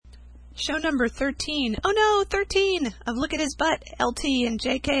Show number 13. Oh no, 13 of Look at His Butt, LT and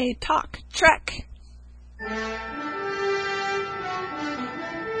JK Talk Trek.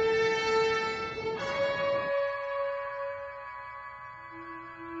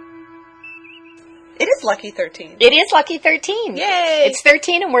 It is Lucky 13. It is Lucky 13. Yay! It's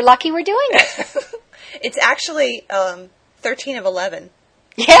 13 and we're lucky we're doing it. It's actually 13 of 11.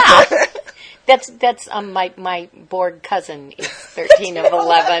 Yeah. That's my Borg cousin is 13 of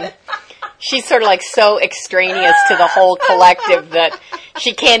 11. She's sort of like so extraneous to the whole collective that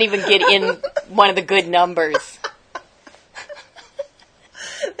she can't even get in one of the good numbers.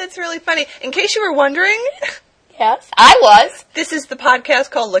 That's really funny. In case you were wondering... Yes, I was. This is the podcast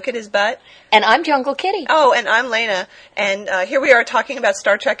called Look at His Butt. And I'm Jungle Kitty. Oh, and I'm Lena. And here we are talking about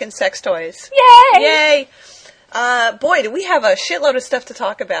Star Trek and sex toys. Yay! Yay! Boy, do we have a shitload of stuff to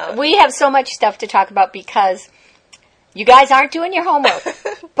talk about. We have so much stuff to talk about because you guys aren't doing your homework.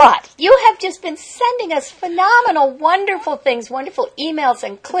 But you have just been sending us phenomenal, wonderful things, wonderful emails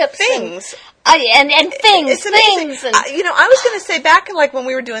and clips. Things. And things. It's amazing. Things. And I was going to say, back like when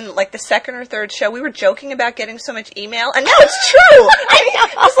we were doing like the second or third show, we were joking about getting so much email. And now it's true.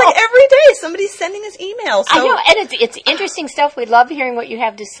 It's like every day somebody's sending us emails. So. I know. And it's interesting stuff. We love hearing what you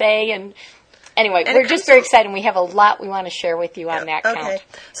have to say. And anyway, we're just very excited. We have a lot we want to share with you on that count. Okay.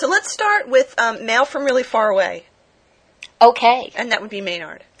 So let's start with mail from really far away. Okay. And that would be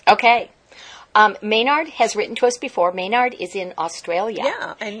Maynard. Okay. Maynard has written to us before. Maynard is in Australia.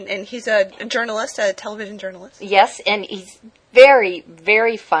 Yeah, and he's a journalist, a television journalist. Yes, and he's very,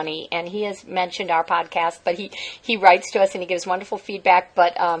 very funny, and he has mentioned our podcast, but he writes to us and he gives wonderful feedback,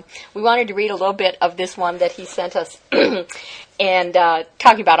 but we wanted to read a little bit of this one that he sent us, and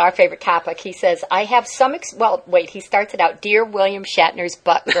talking about our favorite topic. He says, I have some, he starts it out, Dear William Shatner's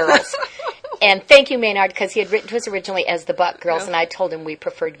Butt Girls. And thank you, Maynard, because he had written to us originally as the Butt Girls, and I told him we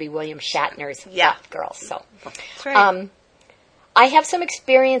preferred to be William Shatner's Butt Girls. So, that's right. I have some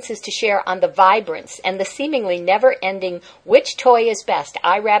experiences to share on the vibrance and the seemingly never-ending which toy is best,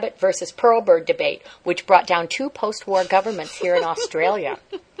 iRabbit versus Pearlbird debate, which brought down 2 post-war governments here in Australia.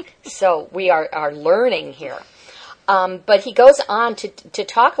 So we are learning here. But he goes on to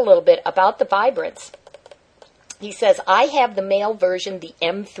talk a little bit about the vibrance. He says, I have the male version, the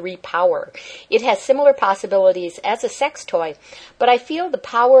M3 Power. It has similar possibilities as a sex toy, but I feel the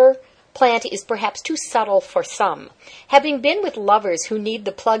power plant is perhaps too subtle for some. Having been with lovers who need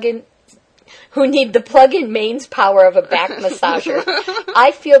the plug-in mains power of a back massager,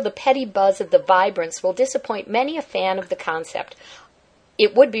 I feel the petty buzz of the vibrance will disappoint many a fan of the concept.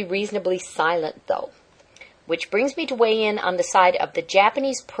 It would be reasonably silent, though. Which brings me to weigh in on the side of the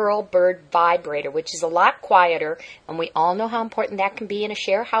Japanese Pearlbird vibrator, which is a lot quieter, and we all know how important that can be in a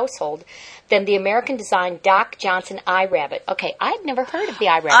share household, than the American-designed Doc Johnson iRabbit. Okay, I had never heard of the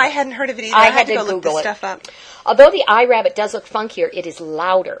iRabbit. I hadn't heard of it either. I had to go look this Google stuff up. Although the iRabbit does look funkier, it is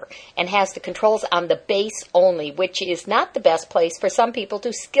louder and has the controls on the base only, which is not the best place for some people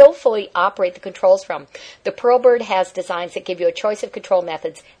to skillfully operate the controls from. The Pearlbird has designs that give you a choice of control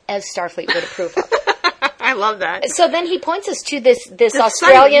methods, as Starfleet would approve of. I love that. So then he points us to this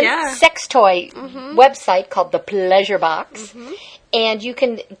Australian sex toy website called the Pleasure Box. Mm-hmm. And you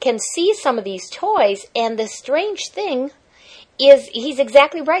can see some of these toys, and the strange thing is he's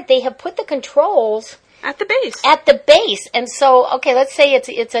exactly right. They have put the controls at the base. And so, okay, let's say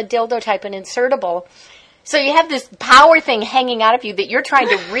it's a dildo type, an insertable. So you have this power thing hanging out of you that you're trying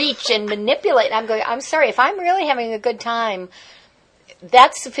to reach and manipulate. And I'm going, I'm sorry, if I'm really having a good time,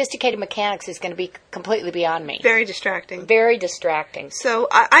 that sophisticated mechanics is going to be completely beyond me. Very distracting. Very distracting. So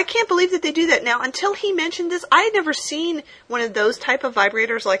I can't believe that they do that. Now, until he mentioned this, I had never seen one of those type of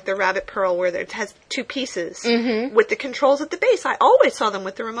vibrators like the Rabbit Pearl where it has 2 pieces with the controls at the base. I always saw them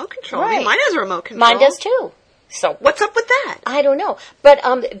with the remote control. Right. I mean, mine has a remote control. Mine does too. So what's up with that? I don't know. But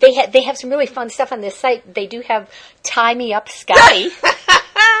they have some really fun stuff on this site. They do have Tie Me Up Scotty.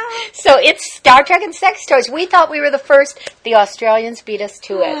 So it's Star Trek and sex toys. We thought we were the first. The Australians beat us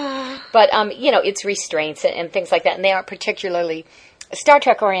to it. But, it's restraints and things like that. And they aren't particularly Star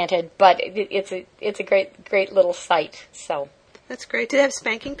Trek oriented, but it's a great little site. So that's great. Do they have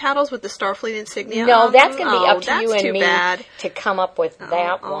spanking paddles with the Starfleet insignia? No, that's going to be up to you and me bad. To come up with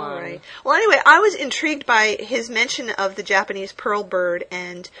that one. All right. Well, anyway, I was intrigued by his mention of the Japanese Pearlbird,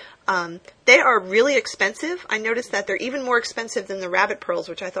 and they are really expensive. I noticed that they're even more expensive than the Rabbit Pearls,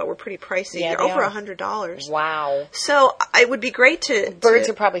 which I thought were pretty pricey. Yeah, they're over $100. Wow. So it would be great to... Birds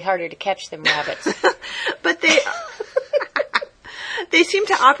are probably harder to catch than rabbits. But they seem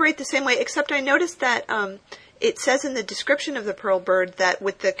to operate the same way, except I noticed that it says in the description of the Pearlbird that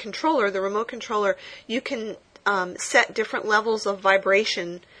with the controller, the remote controller, you can set different levels of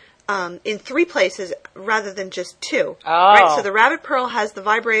vibration in 3 places rather than just 2. Oh. Right? So the rabbit pearl has the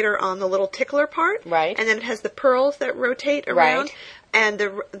vibrator on the little tickler part. Right. And then it has the pearls that rotate around. Right. And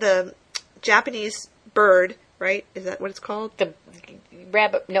the Japanese bird, right? Is that what it's called? The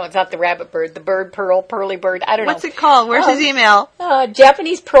rabbit, no, it's not the rabbit bird. The bird pearl, pearly bird. I don't know. What's it called? Where's his email?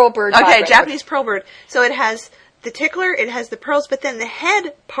 Japanese pearl bird. Okay, vibrator. Japanese pearl bird. So it has the tickler, it has the pearls, but then the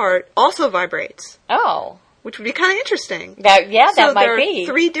head part also vibrates, Oh. which would be kind of interesting. That So might there be. are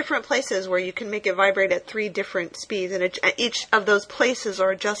 3 different places where you can make it vibrate at 3 different speeds, and each of those places are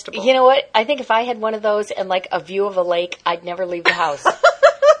adjustable. You know what? I think if I had one of those and like a view of a lake, I'd never leave the house.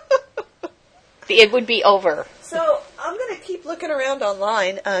 It would be over. So I'm going to keep looking around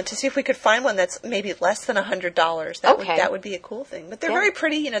online to see if we could find one that's maybe less than $100. That would be a cool thing. But they're very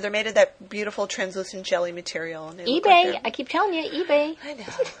pretty. You know, they're made of that beautiful translucent jelly material. And they look eBay. like I keep telling you, eBay. I know.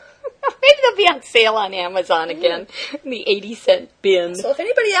 Maybe they'll be on sale on Amazon again. The 80-cent bin. So if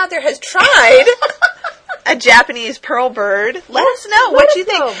anybody out there has tried a Japanese pearl bird, let us know what you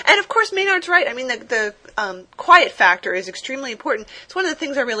think. And of course, Maynard's right. I mean, the quiet factor is extremely important. It's one of the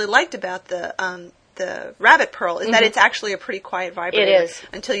things I really liked about the rabbit pearl is that it's actually a pretty quiet vibrator. It is.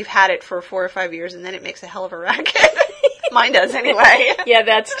 Until you've had it for 4 or 5 years, and then it makes a hell of a racket. Mine does anyway. Yeah,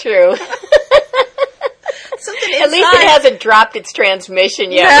 that's true. Something inside. At least it hasn't dropped its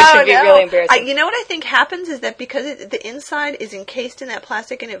transmission yet, which would be really embarrassing. You know what I think happens is that because the inside is encased in that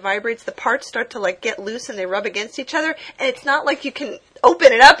plastic and it vibrates, the parts start to like get loose and they rub against each other, and it's not like you can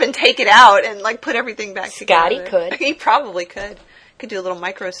open it up and take it out and like put everything back together. Scotty could. He probably could. Could do a little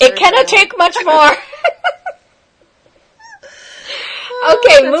microsurgery. It cannot take much more.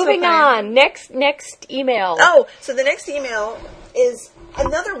 Okay, moving on. Next email. Oh, so the next email is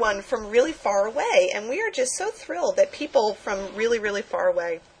another one from really far away, and we are just so thrilled that people from really, really far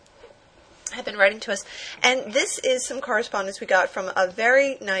away have been writing to us. And this is some correspondence we got from a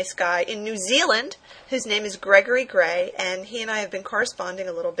very nice guy in New Zealand. His name is Gregory Gray, and he and I have been corresponding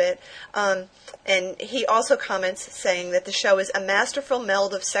a little bit. And he also comments saying that the show is a masterful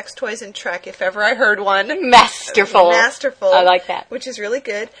meld of sex toys and Trek, if ever I heard one. Masterful. I like that. Which is really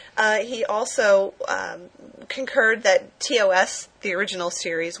good. He also concurred that TOS, the original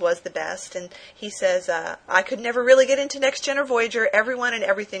series, was the best. And he says, I could never really get into Next Gen or Voyager. Everyone and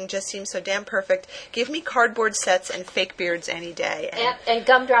everything just seems so damn perfect. Give me cardboard sets and fake beards any day. And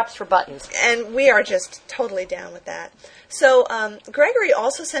gumdrops for buttons. And we are just totally down with that. So Gregory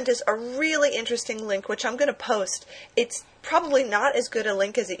also sent us a really interesting link, which I'm going to post. It's probably not as good a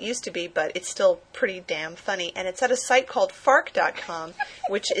link as it used to be, but it's still pretty damn funny. And it's at a site called Fark.com,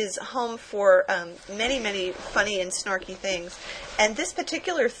 which is home for many, many funny and snarky things. And this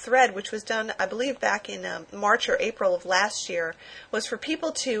particular thread, which was done, I believe, back in March or April of last year, was for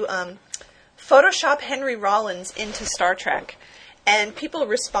people to Photoshop Henry Rollins into Star Trek. And people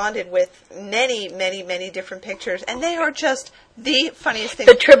responded with many, many, many different pictures. And they are just the funniest thing.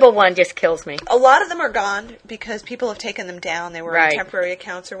 The Tribble one just kills me. A lot of them are gone because people have taken them down. They were on Right. temporary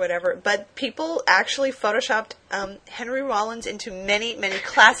accounts or whatever. But people actually Photoshopped Henry Rollins into many, many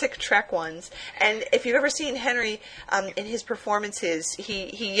classic Trek ones. And if you've ever seen Henry in his performances,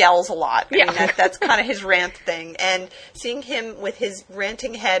 he yells a lot. I mean, that's kind of his rant thing. And seeing him with his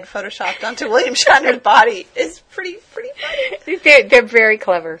ranting head Photoshopped onto William Shatner's body is pretty funny. They're very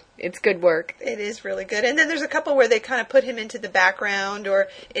clever. It's good work. It is really good. And then there's a couple where they kind of put him into the background or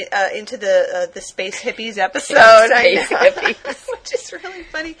into the Space Hippies episode. Space Hippies. Which is really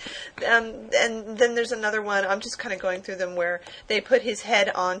funny. And then there's another one, I'm just kind of going through them, where they put his head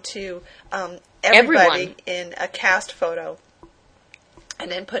onto everybody in a cast photo.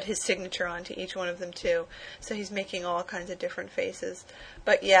 And then put his signature onto each one of them too. So he's making all kinds of different faces.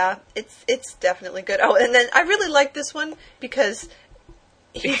 But yeah, it's definitely good. Oh, and then I really like this one because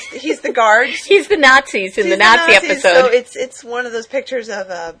he's the guards. He's the Nazis in the Nazi episode. So it's one of those pictures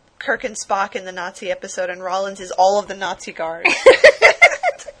of Kirk and Spock in the Nazi episode, and Rollins is all of the Nazi guards.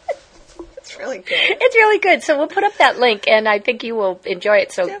 It's really good. It's really good. So we'll put up that link, and I think you will enjoy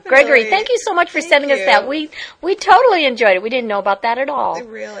it. So, Definitely. Gregory, thank you so much for sending us that. We totally enjoyed it. We didn't know about that at all.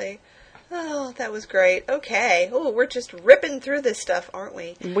 Really. Oh, that was great. Okay. Oh, we're just ripping through this stuff, aren't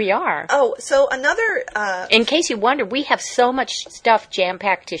we? We are. Oh, so another... in case you wonder, we have so much stuff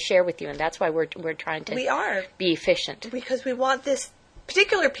jam-packed to share with you, and that's why we're trying to be efficient. Because we want this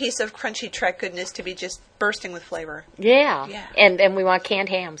particular piece of crunchy Trek goodness to be just bursting with flavor. Yeah. And we want canned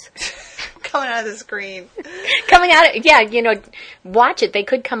hams. Coming out of the screen. Watch it. They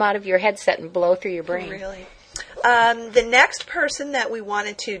could come out of your headset and blow through your brain. Really? The next person that we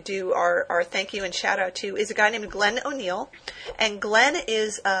wanted to do our thank you and shout out to is a guy named Glenn O'Neill. And Glenn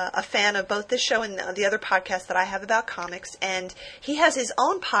is a fan of both this show and the other podcast that I have about comics. And he has his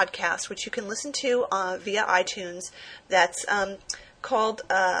own podcast, which you can listen to via iTunes. That's called,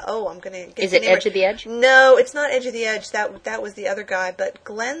 I'm going to get Is it Edge of the Edge? No, it's not Edge of the Edge. That was the other guy. But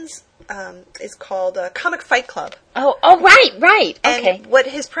Glenn's is called Comic Fight Club. Oh, right. Okay. And what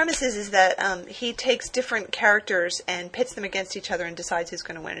his premise is that he takes different characters and pits them against each other and decides who's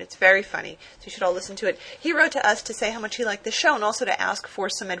going to win. It's very funny, so you should all listen to it. He wrote to us to say how much he liked the show and also to ask for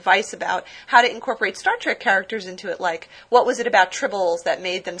some advice about how to incorporate Star Trek characters into it, like what was it about Tribbles that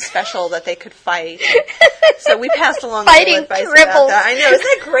made them special that they could fight. So we passed along Fighting some advice Tribbles. about that. I know, isn't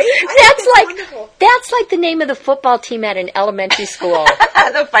that great? That's like the name of the football team at an elementary school.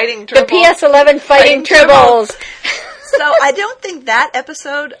 The Fighting Tribbles. The PS11 Fighting Tribbles. So I don't think that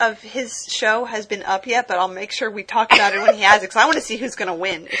episode of his show has been up yet, but I'll make sure we talk about it when he has it, because I want to see who's going to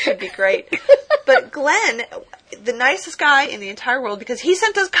win. It should be great. But Glenn, the nicest guy in the entire world, because he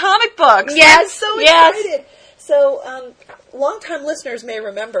sent us comic books. Yes, I'm so excited. So, longtime listeners may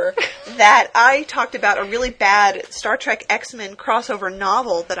remember that I talked about a really bad Star Trek X-Men crossover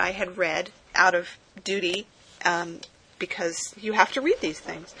novel that I had read out of duty, because you have to read these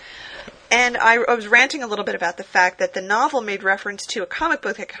things. And I was ranting a little bit about the fact that the novel made reference to a comic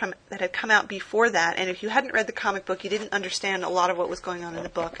book that had come out before that, and if you hadn't read the comic book, you didn't understand a lot of what was going on in the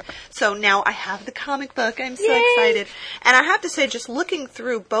book. So now I have the comic book. I'm so excited. And I have to say, just looking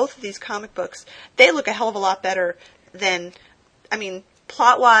through both of these comic books, they look a hell of a lot better than,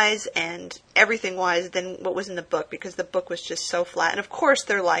 plot-wise and everything-wise than what was in the book, because the book was just so flat. And of course,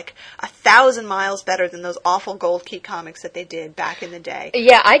 they're like 1,000 miles better than those awful Gold Key comics that they did back in the day.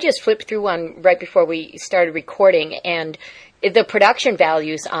 Yeah, I just flipped through one right before we started recording, and the production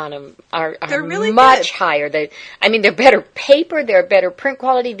values on them are really much good. higher. They're better paper, they're better print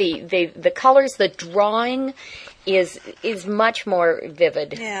quality. The colors, the drawing is much more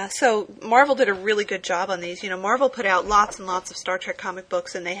vivid. Yeah, so Marvel did a really good job on these. Marvel put out lots and lots of Star Trek comic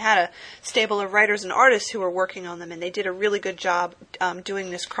books, and they had a stable of writers and artists who were working on them, and they did a really good job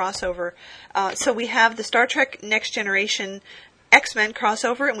doing this crossover. So we have the Star Trek Next Generation X-Men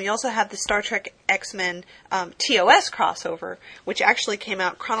crossover, and we also have the Star Trek X-Men TOS crossover, which actually came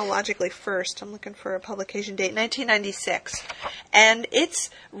out chronologically first. I'm looking for a publication date, 1996. And it's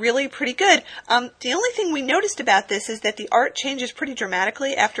really pretty good. The only thing we noticed about this is that the art changes pretty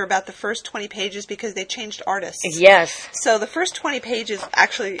dramatically after about the first 20 pages because they changed artists. Yes. So the first 20 pages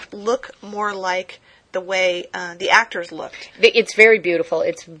actually look more like the way the actors looked. It's very beautiful.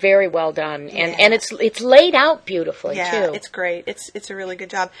 It's very well done, and it's laid out beautifully too. Yeah, it's great. It's a really good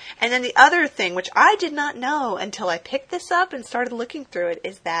job. And then the other thing, which I did not know until I picked this up and started looking through it,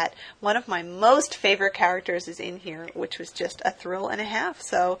 is that one of my most favorite characters is in here, which was just a thrill and a half.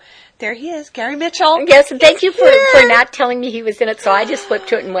 So there he is, Gary Mitchell. Yes, and thank you for not telling me he was in it. So I just flipped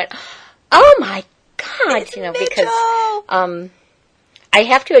to it and went, "Oh my God!" It's because. I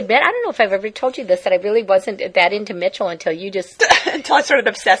have to admit, I don't know if I've ever told you this, that I really wasn't that into Mitchell until you just... until I started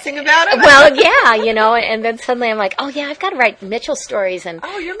obsessing about him? Well, yeah, and then suddenly I'm like, oh yeah, I've got to write Mitchell stories, and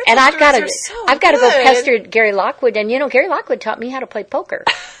your Mitchell and I've got to so go pester Gary Lockwood, and Gary Lockwood taught me how to play poker.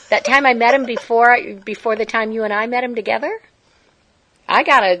 That time I met him before the time you and I met him together, I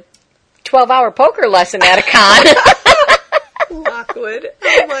got a 12-hour poker lesson at a con. Lockwood.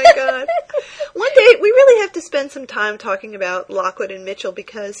 Oh my God. One day we really have to spend some time talking about Lockwood and Mitchell,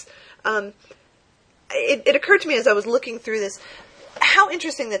 because it occurred to me as I was looking through this how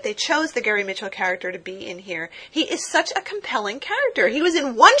interesting that they chose the Gary Mitchell character to be in here. He is such a compelling character. He was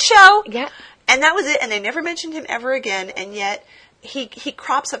in one show, and that was it, and they never mentioned him ever again, and yet he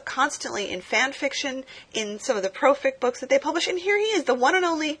crops up constantly in fan fiction, in some of the pro-fic books that they publish, and here he is, the one and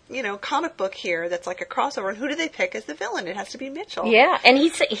only, comic book here that's like a crossover. And who do they pick as the villain? It has to be Mitchell. Yeah, and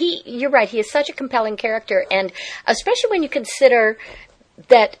you're right, he is such a compelling character, and especially when you consider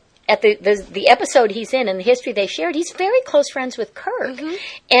that at the episode he's in and the history they shared, he's very close friends with Kirk. Mm-hmm.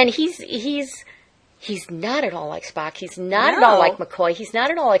 And he's not at all like Spock. He's not at all like McCoy. He's not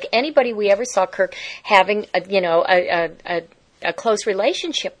at all like anybody we ever saw Kirk having a close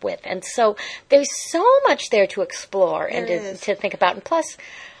relationship with. And so there's so much there to explore and to think about. And plus,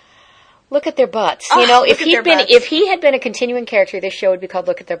 look at their butts. If he had been a continuing character, this show would be called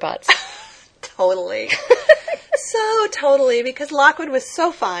Look at Their Butts. Totally. So totally, because Lockwood was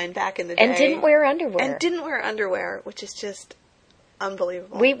so fine back in the day. And didn't wear underwear. Which is just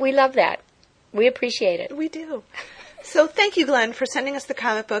unbelievable. We love that. We appreciate it. We do. So thank you, Glenn, for sending us the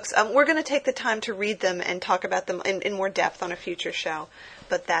comic books. We're going to take the time to read them and talk about them in more depth on a future show.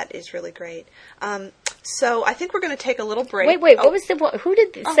 but that is really great. So I think we're going to take a little break. Wait, what was who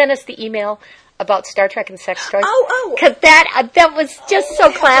did send us the email about Star Trek and sex toys? Because that was just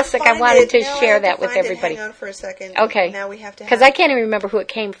so classic. I wanted to share that with everybody. Hang on for a second. Okay. Now we have to. Because I can't even remember who it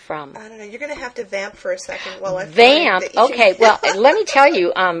came from. I don't know. You're going to have to vamp for a second while I vamp. Okay. Well, let me tell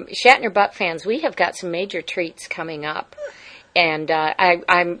you, Shatner Butt fans, we have got some major treats coming up. And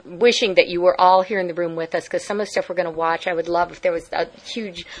I'm wishing that you were all here in the room with us, because some of the stuff we're going to watch, I would love if there was a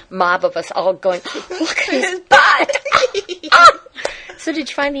huge mob of us all going, look at his butt! So did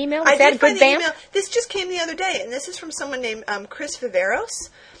you find the email? Was that a good vamp? Email. This just came the other day, and this is from someone named Chris Viveros.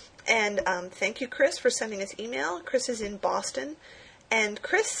 And thank you, Chris, for sending this email. Chris is in Boston. And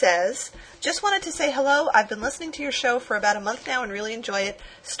Chris says, just wanted to say hello. I've been listening to your show for about a month now and really enjoy it.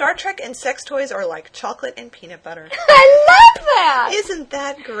 Star Trek and sex toys are like chocolate and peanut butter. I love that! Isn't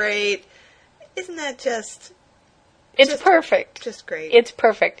that great? Isn't that just... It's perfect. Just great. It's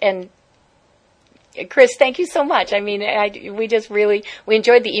perfect. And Chris, thank you so much. I mean, we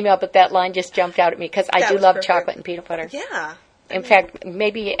enjoyed the email, but that line just jumped out at me, because I do love chocolate and peanut butter. Yeah. In fact,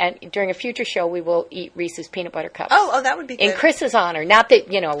 maybe during a future show, we will eat Reese's peanut butter cups. Oh, that would be good. In Chris's honor. Not that,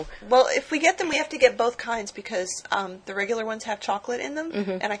 Well, if we get them, we have to get both kinds, because the regular ones have chocolate in them,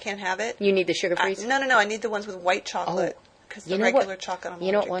 and I can't have it. You need the sugar-free? No. I need the ones with white chocolate, because the regular chocolate I'm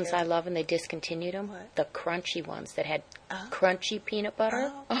You know what ones I love, and they discontinued them? What? The crunchy ones that had crunchy peanut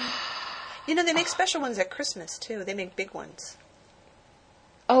butter. They make special ones at Christmas, too. They make big ones.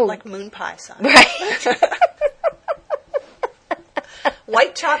 Oh. Like moon pie size. Right.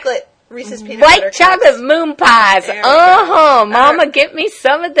 White chocolate Reese's peanut butter White chocolate cups. Moon pies. Mama, get me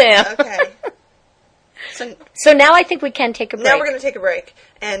some of them. Okay. So now I think we can take a break. Now we're going to take a break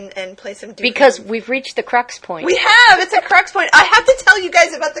and play some Duke. Because we've reached the crux point. We have. It's a crux point. I have to tell you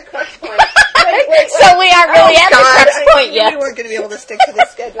guys about the crux point. Wait. So we aren't really at the crux point yet. We weren't going to be able to stick to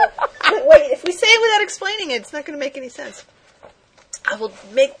this schedule. But wait, if we say it without explaining it, it's not going to make any sense. I will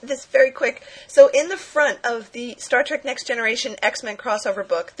make this very quick. So in the front of the Star Trek Next Generation X-Men crossover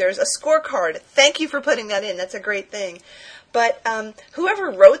book, there's a scorecard. Thank you for putting that in. That's a great thing. But whoever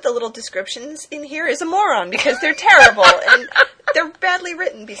wrote the little descriptions in here is a moron, because they're terrible, and they're badly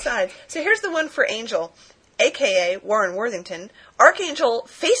written besides. So here's the one for Angel, a.k.a. Warren Worthington. Archangel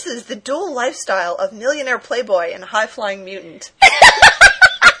faces the dual lifestyle of millionaire playboy and high-flying mutant.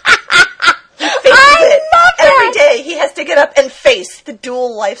 Every day he has to get up and face the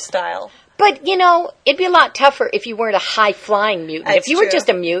dual lifestyle. But, it'd be a lot tougher if you weren't a high-flying mutant. That's if you were just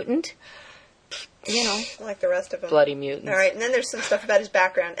a mutant, like the rest of them. Bloody mutants. All right, and then there's some stuff about his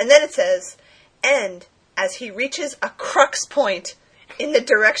background. And then it says, and as he reaches a crux point in the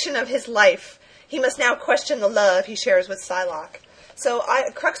direction of his life, he must now question the love he shares with Psylocke. So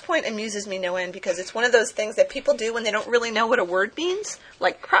crux point amuses me no end, because it's one of those things that people do when they don't really know what a word means.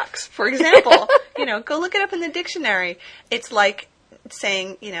 Like crux, for example. Go look it up in the dictionary. It's like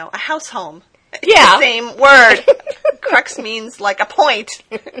saying, a house home. It's the same word. Crux means like a point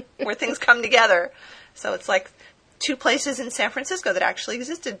where things come together. So it's like two places in San Francisco that actually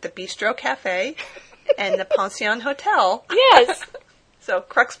existed. The Bistro Cafe and the Pension Hotel. Yes. So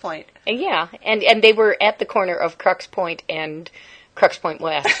Crux Point. Yeah, and they were at the corner of Crux Point and Crux Point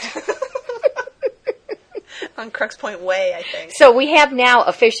West. On Crux Point Way, I think. So we have now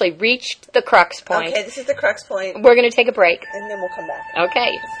officially reached the Crux Point. Okay, this is the Crux Point. We're going to take a break. And then we'll come back.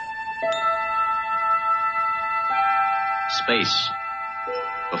 Okay. Space,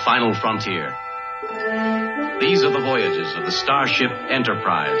 the final frontier. These are the voyages of the Starship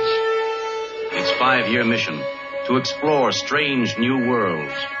Enterprise. Its 5-year mission, to explore strange new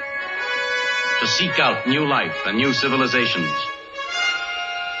worlds, to seek out new life and new civilizations,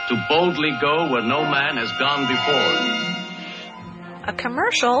 to boldly go where no man has gone before. A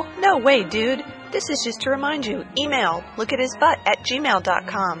commercial? No way, dude. This is just to remind you. Email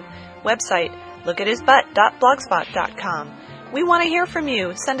lookathisbutt@gmail.com. Website lookathisbutt.blogspot.com. We want to hear from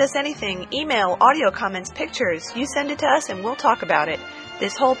you. Send us anything. Email, audio comments, pictures. You send it to us and we'll talk about it.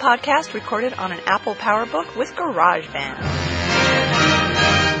 This whole podcast recorded on an Apple PowerBook with GarageBand.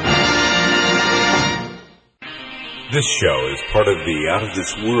 This show is part of the Out of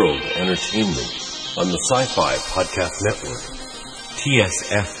This World Entertainment on the Sci-Fi Podcast Network.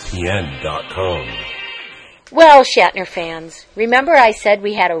 TSFPN.com. Well, Shatner fans, remember I said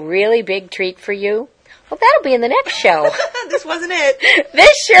we had a really big treat for you? Well, that'll be in the next show. This wasn't it.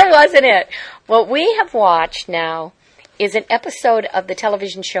 This sure wasn't it. What we have watched now is an episode of the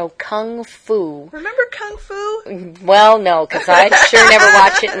television show Kung Fu. Remember Kung Fu? Well, no, because I sure never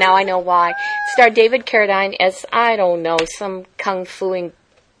watched it, and now I know why. It starred David Carradine as, I don't know, some kung fuing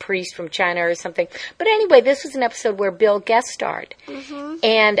priest from China or something. But anyway, this was an episode where Bill guest starred. Mm-hmm.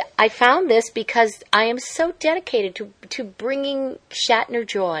 And I found this because I am so dedicated to bringing Shatner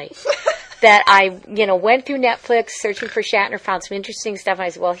joy that I, went through Netflix searching for Shatner, found some interesting stuff. And I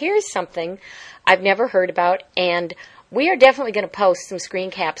said, well, here's something I've never heard about. And we are definitely going to post some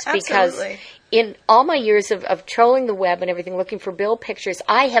screen caps because in all my years of trolling the web and everything, looking for Bill pictures,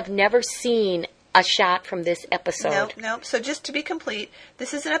 I have never seen a shot from this episode. Nope. So just to be complete,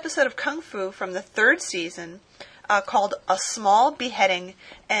 this is an episode of Kung Fu from the 3rd season called A Small Beheading,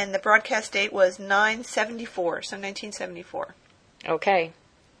 and the broadcast date was 1974. Okay.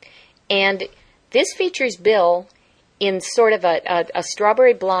 And this features Bill in sort of a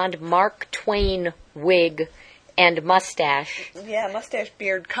strawberry blonde Mark Twain wig and mustache. Yeah, mustache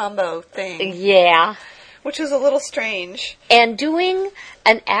beard combo thing. Yeah. Which is a little strange. And doing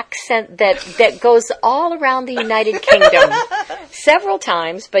an accent that goes all around the United Kingdom several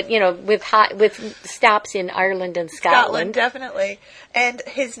times, but, with stops in Ireland and Scotland. Definitely. And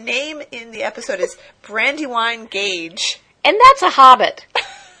his name in the episode is Brandywine Gage. And that's a hobbit.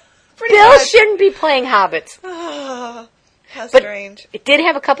 Bill shouldn't be playing hobbits. Oh, how strange. It did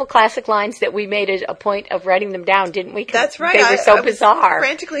have a couple classic lines that we made a point of writing them down, didn't we? That's right. They were so bizarre. I was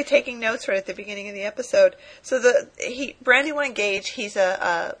frantically taking notes right at the beginning of the episode. So Brandywine Gage, he's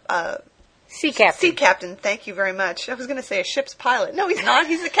a sea captain. Sea captain, thank you very much. I was going to say a ship's pilot. No, he's not.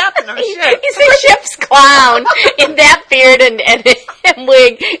 He's the captain of a ship. He's a ship's clown. In that beard and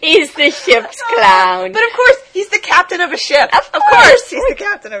wig, he's the ship's clown. But of course, he's the captain of a ship. Of course, he's the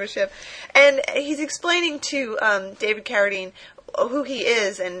captain of a ship. And he's explaining to David Carradine who he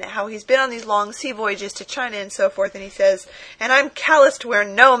is and how he's been on these long sea voyages to China and so forth. And he says, and I'm calloused where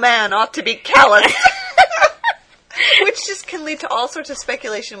no man ought to be calloused. Which just can lead to all sorts of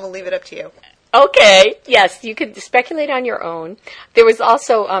speculation. We'll leave it up to you. Okay. Yes, you could speculate on your own. There was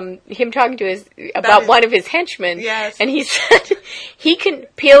also him talking to about one of his henchmen. Yes. And he said he can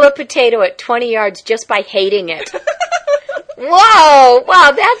peel a potato at 20 yards just by hating it. Whoa!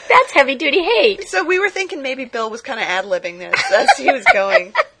 Wow, that's heavy-duty hate. So we were thinking maybe Bill was kind of ad-libbing this as he was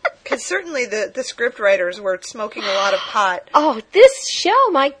going. Because certainly the script writers were smoking a lot of pot. Oh, this show,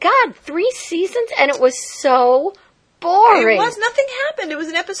 my God, 3 seasons, and it was so boring. It was. Nothing happened. It was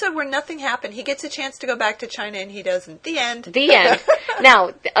an episode where nothing happened. He gets a chance to go back to China, and he doesn't. The end. The end.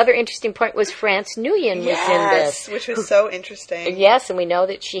 Now, the other interesting point was France Nguyen was in this. Which was so interesting. Yes, and we know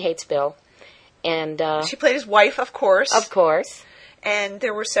that she hates Bill. And she played his wife, of course. Of course. And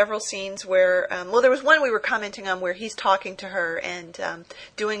there were several scenes where, there was one we were commenting on where he's talking to her and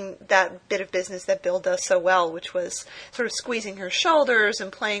doing that bit of business that Bill does so well, which was sort of squeezing her shoulders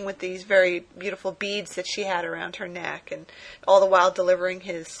and playing with these very beautiful beads that she had around her neck, and all the while delivering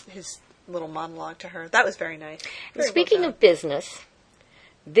his little monologue to her. That was very nice. Speaking of business,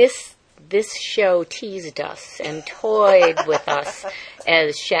 this show teased us and toyed with us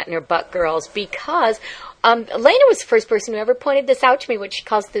as Shatner butt girls because Elena was the first person who ever pointed this out to me, what she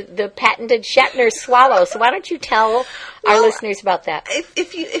calls the patented Shatner swallow. So why don't you tell our listeners about that?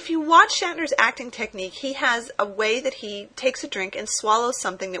 If you watch Shatner's acting technique, he has a way that he takes a drink and swallows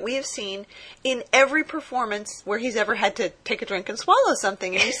something that we have seen in every performance where he's ever had to take a drink and swallow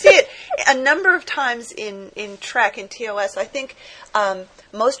something. And you see it a number of times in Trek, in TOS. I think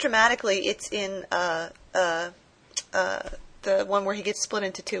most dramatically it's in the one where he gets split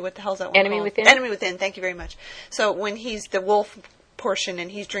into two. What the hell's that one Enemy called? Within? Enemy Within, thank you very much. So when he's the wolf portion and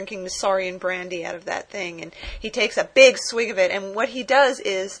he's drinking the saurian brandy out of that thing, and he takes a big swig of it, and what he does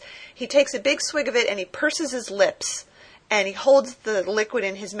is he takes a big swig of it and he purses his lips and he holds the liquid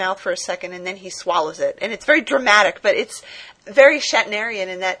in his mouth for a second and then he swallows it. And it's very dramatic, but it's very Shatnerian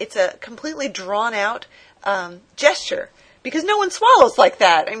in that it's a completely drawn out gesture, because no one swallows like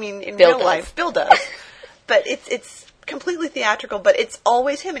that. I mean, in real life, Bill does. But it's completely theatrical, but it's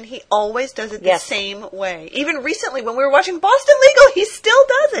always him, and he always does it the same way. Even recently, when we were watching Boston Legal, he still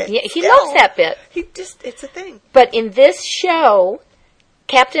does it. Yeah, he loves that bit. It's a thing. But in this show,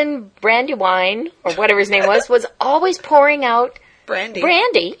 Captain Brandywine, or whatever his name was always pouring out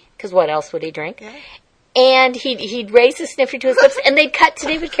brandy, because what else would he drink? Yeah. And he'd raise the snifter to his lips, and they'd cut to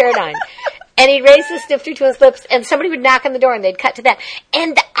David Carradine. And he'd raise the snifter to his lips, and somebody would knock on the door, and they'd cut to that.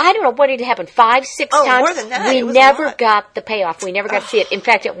 And I don't know what had happened, 5, 6 times. More than that. We never got the payoff. We never got to see it. In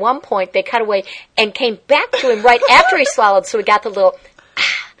fact, at one point, they cut away and came back to him right after he swallowed, so we got the little,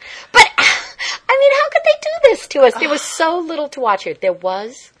 But, I mean, how could they do this to us? There was so little to watch here. There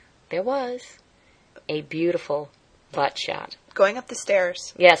was a beautiful butt shot. going up the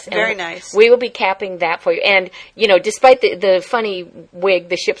stairs. Yes. Very nice. We will be capping that for you. And, despite the funny wig,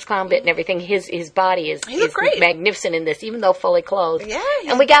 the ship's clown bit and everything, his body is great. magnificent in this, even though fully clothed. Yeah.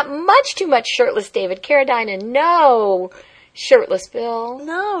 And we got much too much shirtless David Carradine and no shirtless Bill.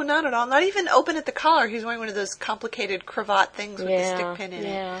 No, not at all. Not even open at the collar. He's wearing one of those complicated cravat things with the stick pin in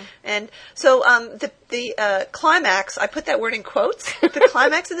it. And so the climax, I put that word in quotes, the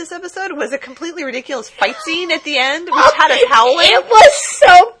climax of this episode was a completely ridiculous fight scene at the end, which had us howling. It was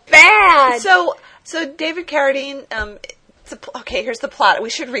so bad. So David Carradine, okay, here's the plot. We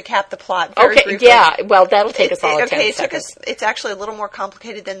should recap the plot very briefly. Yeah. Well, that'll take us all 10 seconds. It's actually a little more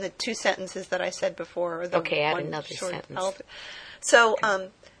complicated than the 2 sentences that I said before. Add another sentence. So,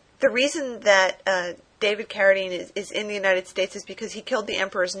 the reason that David Carradine is in the United States is because he killed the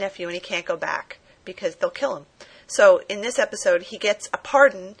Emperor's nephew and he can't go back because they'll kill him. So, in this episode, he gets a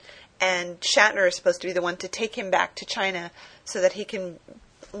pardon and Shatner is supposed to be the one to take him back to China so that he can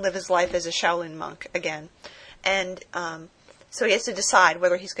live his life as a Shaolin monk again. And so he has to decide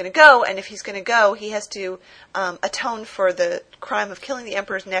whether he's going to go, and if he's going to go, he has to atone for the crime of killing the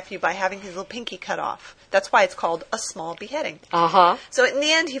Emperor's nephew by having his little pinky cut off. That's why it's called a small beheading. Uh-huh. So in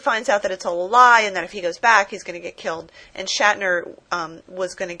the end, he finds out that it's all a lie, and that if he goes back, he's going to get killed. And Shatner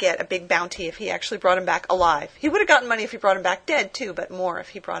was going to get a big bounty if he actually brought him back alive. He would have gotten money if he brought him back dead, too, but more if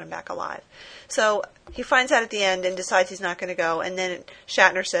he brought him back alive. So he finds out at the end and decides he's not going to go. And then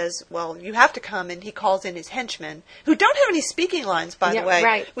Shatner says, well, you have to come. And he calls in his henchmen, who don't have any speaking lines, by the way.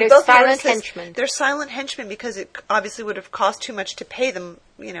 Right. We They're silent henchmen. They're silent henchmen because it obviously would have cost too much to pay them,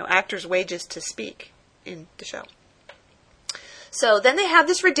 actors' wages to speak in the show. So then they have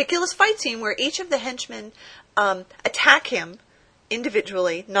this ridiculous fight scene where each of the henchmen attack him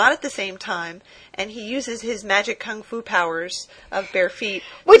individually, not at the same time, and he uses his magic kung fu powers of bare feet.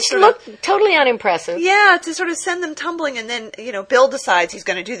 Which look totally unimpressive. Yeah, to sort of send them tumbling, and then, Bill decides he's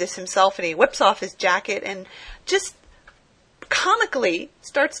going to do this himself, and he whips off his jacket and just comically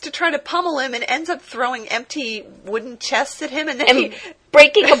starts to try to pummel him and ends up throwing empty wooden chests at him, and then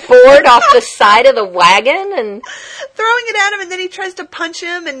breaking a board off the side of the wagon and throwing it at him, and then he tries to punch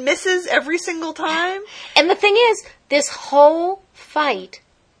him and misses every single time. And the thing is, this whole fight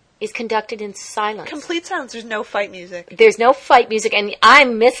is conducted in silence. Complete silence. There's no fight music. There's no fight music, and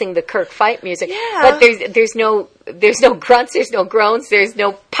I'm missing the Kirk fight music. Yeah. But there's no grunts, there's no groans, there's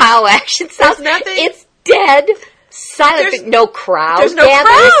no pow action sounds. There's nothing. It's dead silent. There's no crowd. There's no gathers.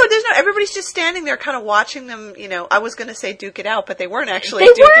 crowd. Everybody's just standing there, kind of watching them. I was going to say duke it out, but they weren't actually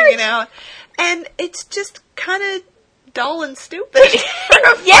duking it out, and it's just kind of dull and stupid.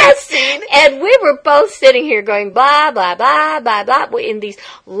 Yes, and we were both sitting here going blah blah blah blah blah in these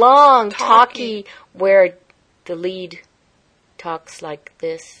long talky where the lead talks like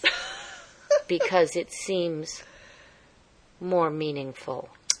this because it seems more meaningful.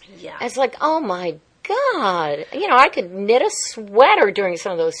 Yeah, it's like, oh my God, I could knit a sweater during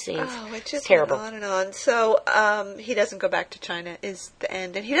some of those scenes. Oh, it just terrible. Went on and on. So he doesn't go back to China is the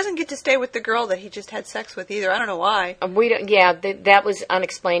end, and he doesn't get to stay with the girl that he just had sex with either. I don't know why. We don't. Yeah, that was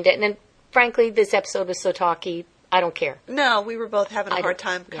unexplained. And then, frankly, this episode was so talky. I don't care. No, we were both having a hard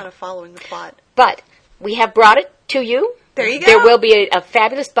time kind of following the plot. But we have brought it to you. There you go. There will be a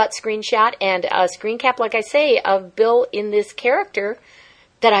fabulous butt screenshot and a screen cap, like I say, of Bill in this character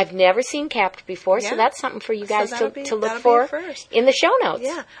that I've never seen capped before, so that's something for you guys to look for in the show notes.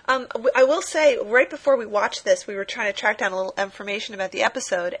 Yeah. I will say, right before we watched this, we were trying to track down a little information about the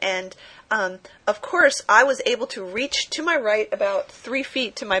episode, and of course, I was able to reach to my right about 3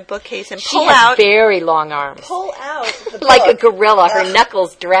 feet to my bookcase and pull out... She has very long arms. Pull out the book. Like a gorilla. Her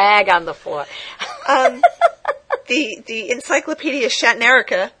knuckles drag on the floor. The Encyclopedia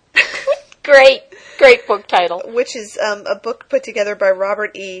Shatnerica. Great book title. Which is a book put together by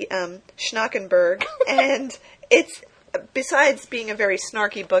Robert E. Schnockenberg. And it's, besides being a very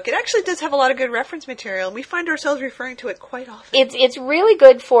snarky book, it actually does have a lot of good reference material. And we find ourselves referring to it quite often. It's really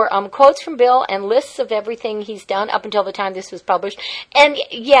good for quotes from Bill and lists of everything he's done up until the time this was published. And,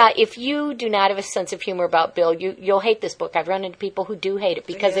 yeah, if you do not have a sense of humor about Bill, you'll hate this book. I've run into people who do hate it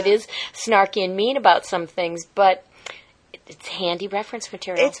because it is snarky and mean about some things, but... It's handy reference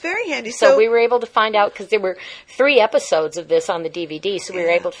material. It's very handy. So we were able to find out, because there were 3 episodes of this on the DVD, so we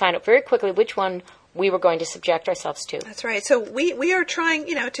were able to find out very quickly which one we were going to subject ourselves to. That's right. So we are trying,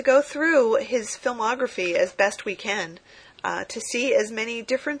 to go through his filmography as best we can, to see as many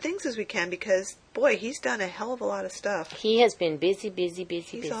different things as we can, because, boy, he's done a hell of a lot of stuff. He has been busy.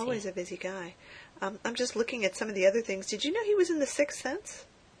 He's always a busy guy. I'm just looking at some of the other things. Did you know he was in The Sixth Sense?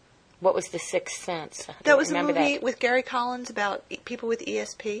 What was The Sixth Sense? That was a movie with Gary Collins about people with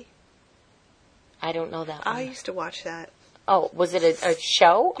ESP. I don't know that one. I used to watch that. Oh, was it a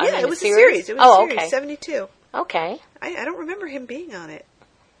show? Yeah, it was a series. It was a series, okay. 72. Okay. I don't remember him being on it.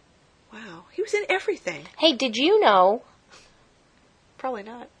 Wow. He was in everything. Hey, did you know, Probably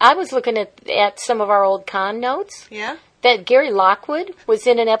not. I was looking at some of our old con notes, Yeah? that Gary Lockwood was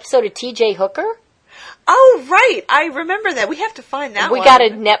in an episode of T.J. Hooker? Oh, right. I remember that. We have to find that We one. got to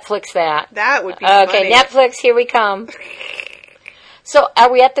Netflix that. That would be Okay, funny. Netflix, here we come. So,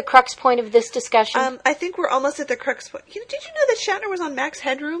 are we at the crux point of this discussion? I think we're almost at the crux. Did you know that Shatner was on Max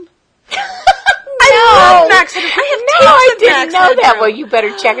Headroom? No. I love Max Headroom. I didn't know that. Well, you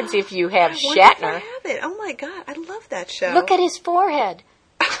better check and see if you have I wonder if I Shatner. have it. Oh my god, I love that show. Look at his forehead.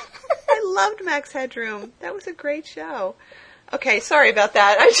 I loved Max Headroom. That was a great show. Okay, sorry about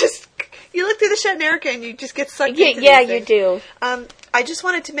that. You look through the Shatnerica and you just get sucked into Yeah, these you things. do. I just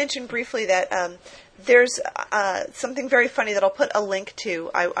wanted to mention briefly that there's something very funny that I'll put a link to.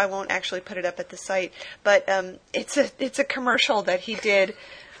 I won't actually put it up at the site, but it's a commercial that he did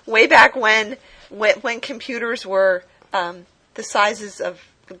way back when computers were the sizes of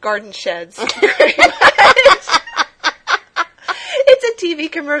garden sheds. It's a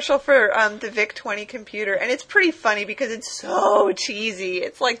TV commercial for the VIC-20 computer, and it's pretty funny because it's so cheesy.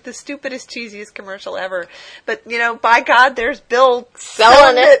 It's like the stupidest, cheesiest commercial ever. But, by God, there's Bill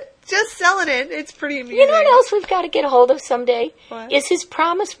Selling it. Just selling it. It's pretty amusing. You know what else we've got to get a hold of someday? What? Is his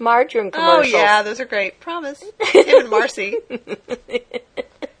Promise Margarine Oh, commercials. yeah, those are great. Promise. Him and Marcy.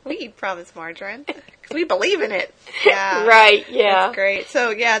 We eat Promise margarine. 'Cause we believe in it. Yeah. Right, yeah. That's great. So,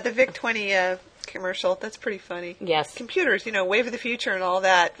 yeah, the VIC-20 commercial, that's pretty funny. Yes. Computers, wave of the future and all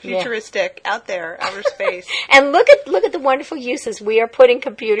that. Yeah. Futuristic, out there, outer space. And look at the wonderful uses we are putting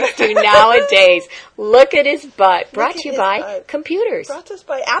computers to nowadays. Look at his butt. Brought at to you his by butt. computers. Brought to us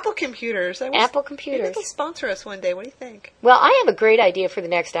by Apple Computers. Apple Maybe computers. they'll sponsor us one day. What do you think? Well, I have a great idea for the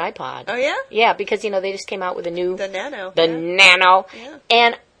next iPod. Oh, yeah? Yeah, because, they just came out with a new... The Nano. The yeah. Nano. Yeah.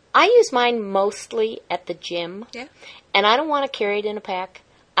 And I use mine mostly at the gym. Yeah. And I don't want to carry it in a pack.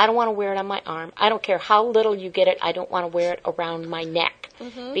 I don't want to wear it on my arm. I don't care how little you get it. I don't want to wear it around my neck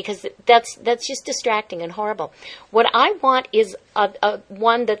because that's just distracting and horrible. What I want is a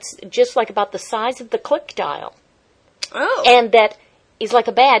one that's just like about the size of the click dial, Oh. and that is like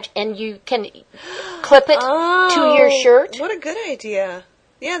a badge, and you can clip it to your shirt. What a good idea.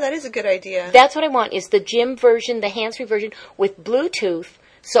 Yeah, that is a good idea. That's what I want, is the gym version, the hands-free version with Bluetooth,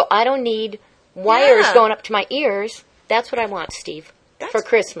 so I don't need wires Yeah. going up to my ears. That's what I want, Steve, for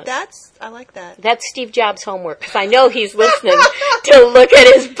Christmas. I like that. That's Steve Jobs' homework, because I know he's listening to look at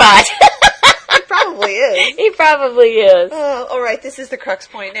his butt. It probably is. He probably is. Oh, all right, this is the crux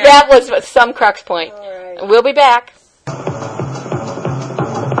point now. That was some crux point. All right. We'll be back.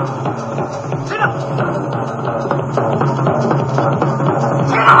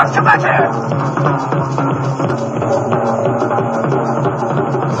 Come back here!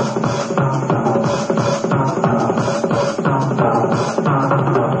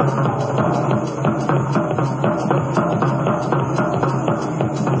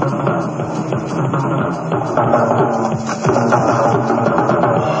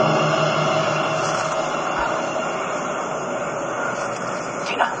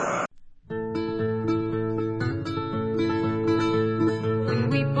 When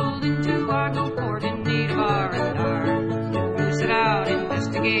we pulled into Argo Port in need of R&R, we set out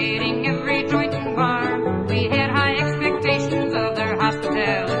investigating every joint and bar. We had high expectations of their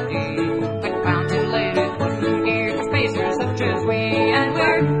hospitality, but found too late it wasn't geared for spacers such as we. And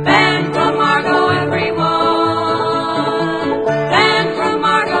we're banned from Argo, everyone. Banned from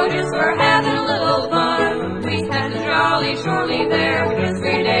Argo just for having a little fun. We spent a jolly shortly there for just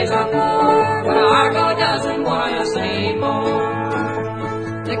 3 days or more, but Argo doesn't want us anymore.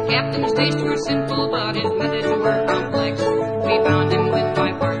 The captain's tastes were simple, but his methods were complex. We found him with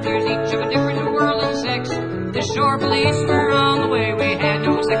 5 partners, each of a different world and sex. The shore police were on the way, we had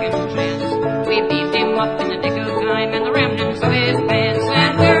no second chance. We beefed him up in the nick of time and the remnants of his pants.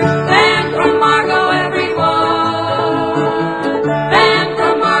 And we're banned from Argo, everyone. Banned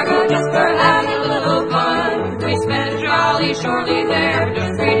from Argo just for having a little fun. We spent a jolly shortly there for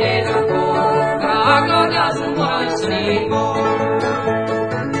just 3 days or 4, but Argo doesn't want us anymore.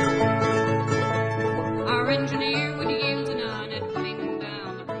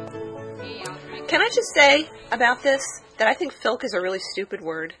 Can I just say about this that I think filk is a really stupid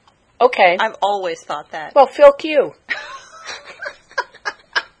word? Okay. I've always thought that. Well, filk you.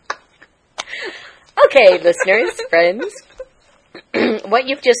 Okay, listeners, friends. What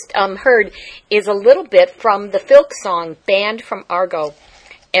you've just heard is a little bit from the filk song, Banned from Argo.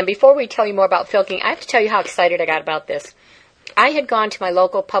 And before we tell you more about filking, I have to tell you how excited I got about this. I had gone to my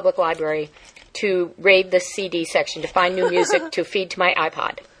local public library to raid the CD section to find new music to feed to my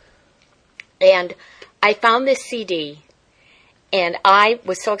iPod. And I found this CD, and I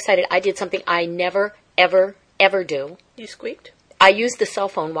was so excited. I did something I never, ever, ever do. You squeaked? I used the cell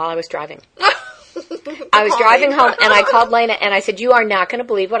phone while I was driving. I was driving home, and I called Lena, and I said, you are not going to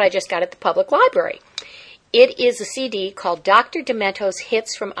believe what I just got at the public library. It is a CD called Dr. Demento's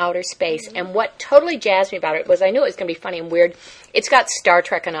Hits from Outer Space, and what totally jazzed me about it was I knew it was going to be funny and weird. It's got Star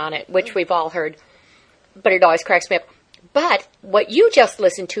Trek on it, which we've all heard, but it always cracks me up. But what you just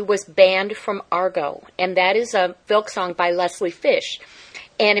listened to was Band from Argo, and that is a folk song by Leslie Fish.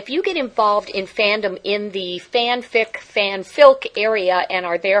 And if you get involved in fandom in the fanfic, fanfilk area and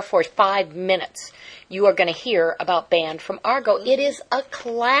are there for 5 minutes, you are going to hear about Band from Argo. It is a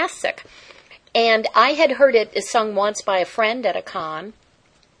classic. And I had heard it sung once by a friend at a con,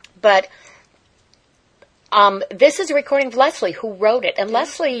 but this is a recording of Leslie, who wrote it. And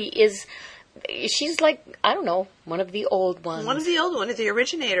Leslie she's like, I don't know, one of the old ones. One of the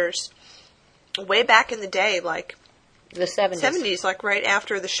originators. Way back in the day, like the 70s. 70s, like right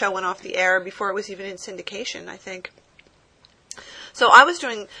after the show went off the air, before it was even in syndication, I think. So I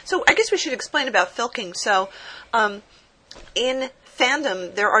guess we should explain about filking. So, in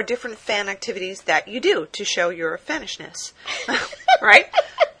fandom, there are different fan activities that you do to show your fanishness. Right?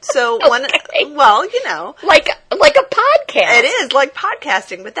 So like a podcast. It is like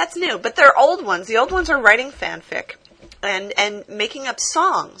podcasting, but that's new. But they're old ones. The old ones are writing fanfic and making up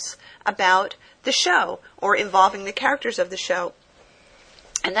songs about the show or involving the characters of the show.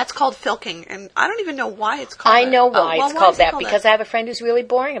 And that's called filking, and I don't even know why it's called that. I know why it's called that, because I have a friend who's really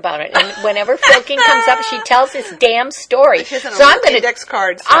boring about it. And whenever filking comes up, she tells this damn story. So I'm going to index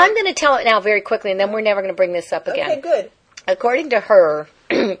cards. I'm going to tell it now very quickly, and then we're never going to bring this up again. Okay, good. According to her,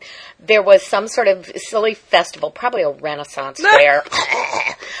 there was some sort of silly festival, probably a Renaissance fair,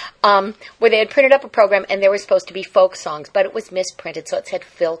 where they had printed up a program, and there were supposed to be folk songs, but it was misprinted, so it said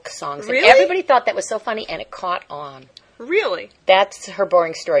filk songs. Really? And everybody thought that was so funny, and it caught on. Really? That's her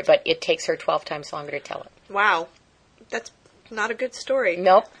boring story, but it takes her 12 times longer to tell it. Wow. That's not a good story.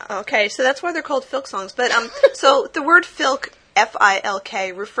 Nope. Okay, so that's why they're called filk songs. But so the word filk,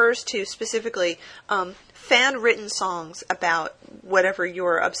 F-I-L-K, refers to specifically fan-written songs about whatever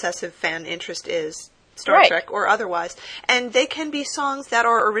your obsessive fan interest is, Star Trek or otherwise. And they can be songs that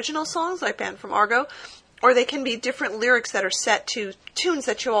are original songs, like Band from Argo, or they can be different lyrics that are set to tunes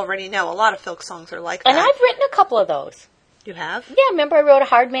that you already know. A lot of folk songs are like that. And I've written a couple of those. You have? Yeah, remember I wrote A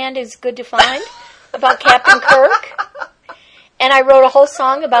Hard Man Is Good to Find about Captain Kirk? And I wrote a whole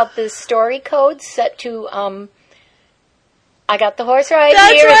song about the story codes set to, I got the horse right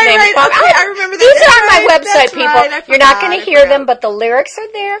here. Right. Okay, I remember that. These are on my website, people. Right, You're not going to hear them, but the lyrics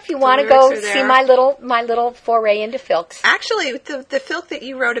are there if you want to go see my little foray into filks. Actually, the filk that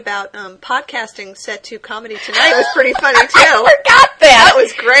you wrote about podcasting set to Comedy Tonight was pretty funny, too. I forgot that. That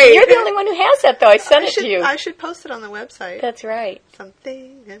was great. You're the only one who has that, though. I sent it to you. I should post it on the website. That's right.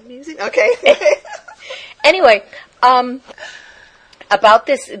 Something amusing. Okay. Anyway, about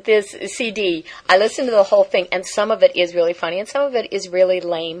this CD, I listened to the whole thing, and some of it is really funny, and some of it is really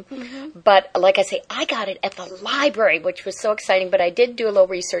lame. Mm-hmm. But like I say, I got it at the library, which was so exciting. But I did do a little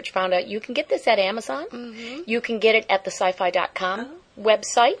research, found out you can get this at Amazon. Mm-hmm. You can get it at the sci-fi.com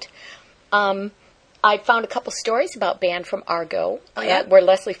website. I found a couple stories about Band from Argo, where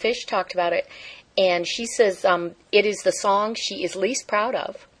Leslie Fish talked about it. And she says it is the song she is least proud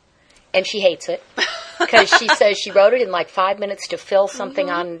of. And she hates it because she says she wrote it in like 5 minutes to fill something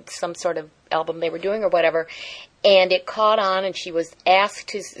on some sort of album they were doing or whatever. And it caught on, and she was asked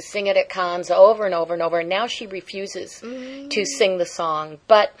to sing it at cons over and over and over. And now she refuses to sing the song.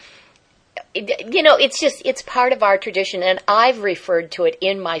 But, it's part of our tradition. And I've referred to it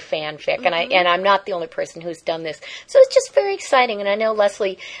in my fanfic. And I'm not the only person who's done this. So it's just very exciting. And I know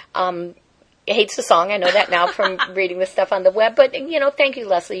Leslie hates the song. I know that now from reading the stuff on the web. But, thank you,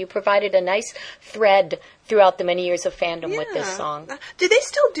 Leslie. You provided a nice thread throughout the many years of fandom with this song. Do they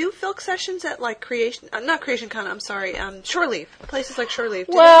still do filk sessions at, like, not Creation Con, I'm sorry, Shore Leave, places like Shore Leave?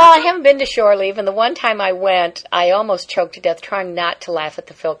 Well, I haven't been to Shore Leave, and the one time I went, I almost choked to death trying not to laugh at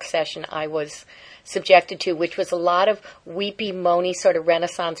the filk session I was subjected to, which was a lot of weepy, moany sort of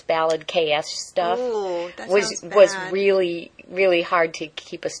Renaissance ballad KS stuff. Ooh, that was really, really hard to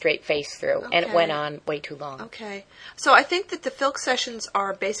keep a straight face through, and it went on way too long. Okay. So I think that the filk sessions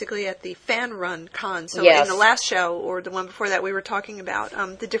are basically at the fan-run con. So in the last show, or the one before that, we were talking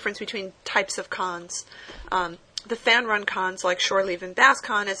about the difference between types of cons. The fan-run cons like Shore Leave and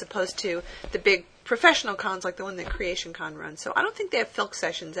BassCon, as opposed to the big professional cons like the one that Creation Con runs. So I don't think they have filk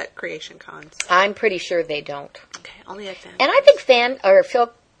sessions at Creation Cons. I'm pretty sure they don't. Okay, only at fan. And I think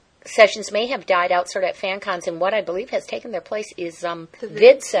filk sessions may have died out sort of at fan cons, and what I believe has taken their place is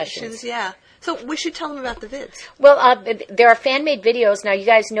vid sessions. Yeah. So we should tell them about the vids. Well, there are fan-made videos. Now, you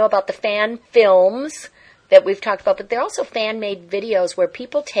guys know about the fan films that we've talked about, but there are also fan-made videos where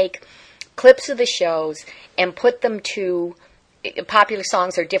people take clips of the shows and put them to popular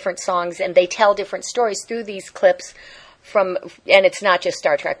songs or different songs, and they tell different stories through these clips and it's not just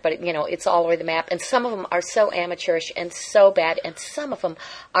Star Trek, but it's all over the map. And some of them are so amateurish and so bad, and some of them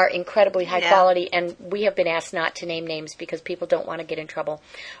are incredibly high quality. And we have been asked not to name names because people don't want to get in trouble.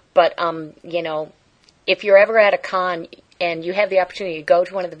 But if you're ever at a con and you have the opportunity to go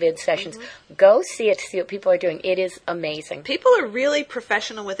to one of the vid sessions, go see it to see what people are doing. It is amazing. People are really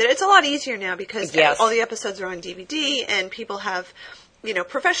professional with it. It's a lot easier now because all the episodes are on DVD, and people have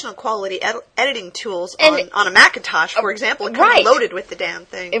professional quality editing tools on a Macintosh, for example, and kind of loaded with the damn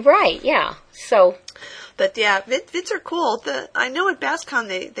thing. Right, yeah. So, but yeah, vids are cool. I know at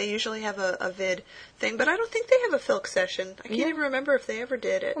BassCon they usually have a vid thing, but I don't think they have a Filk session. I can't even remember if they ever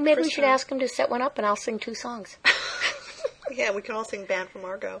did it. Well, maybe we should ask them to set one up, and I'll sing 2 songs. Yeah, we can all sing Band from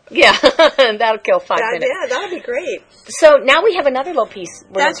Argo. Yeah, that'll kill 5 minutes. Yeah, that'll be great. So now we have another little piece.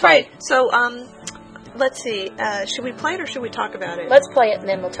 That's right. So, let's see. Should we play it or should we talk about it? Let's play it and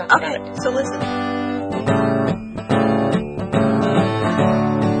then we'll talk about it. Okay, so listen.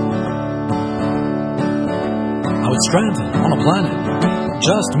 I was stranded on a planet,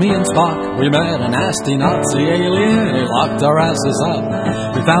 just me and Spock. We met a nasty Nazi alien, he locked our asses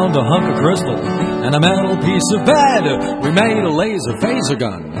up. We found a hunk of crystal and a metal piece of bed. We made a laser phaser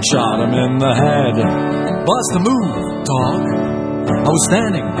gun and shot him in the head. Bust a move, dog. I was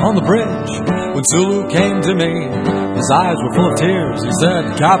standing on the bridge when Sulu came to me. His eyes were full of tears. He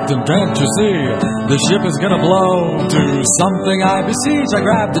said, "Captain, can't you see? The ship is gonna blow to something I besiege." I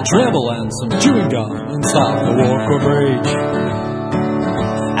grabbed a dribble and some chewing gum and stopped the war core breach.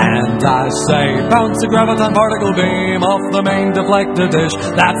 And I say, bounce a graviton particle beam off the main deflector dish.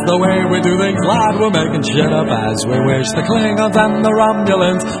 That's the way we do things, lad. We're making shit up as we wish. The Klingons and the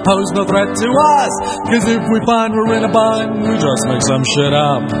Romulans pose no threat to us, 'cause if we find we're in a bind, we just make some shit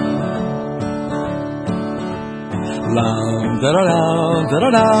up. La da da da da da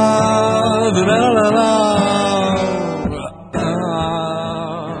da da da da.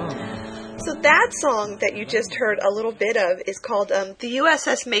 That song that you just heard a little bit of is called The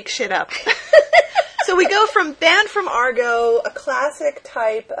USS Make Shit Up. So we go from Band from Argo, a classic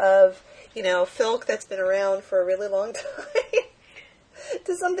type of, filk that's been around for a really long time,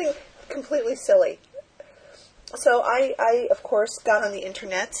 to something completely silly. So I of course, got on the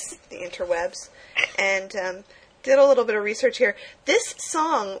internets, the interwebs, and did a little bit of research here. This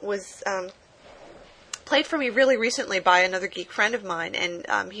song was played for me really recently by another geek friend of mine, and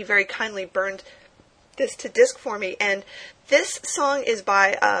he very kindly burned this to disc for me. And this song is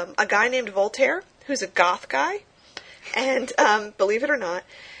by a guy named Voltaire, who's a goth guy, and believe it or not.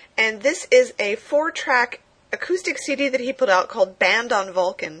 And this is a 4-track acoustic CD that he put out called Band on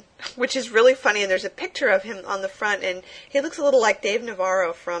Vulcan, which is really funny. And there's a picture of him on the front, and he looks a little like Dave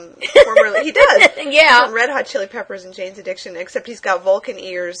Navarro from formerly. He does, from Red Hot Chili Peppers and Jane's Addiction, except he's got Vulcan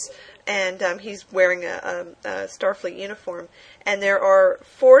ears. And he's wearing a Starfleet uniform. And there are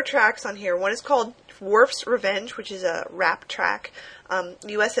 4 tracks on here. One is called Worf's Revenge, which is a rap track.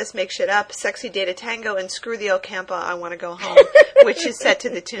 USS Make Shit Up, Sexy Data Tango, and Screw the Ocampa, I Want to Go Home, which is set to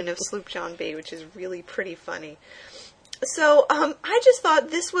the tune of Sloop John B., which is really pretty funny. So I just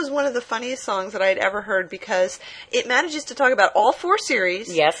thought this was one of the funniest songs that I had ever heard, because it manages to talk about all 4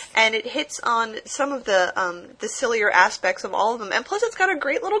 series. Yes. And it hits on some of the sillier aspects of all of them. And plus it's got a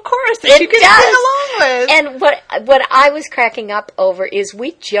great little chorus that you can sing along with. And what I was cracking up over is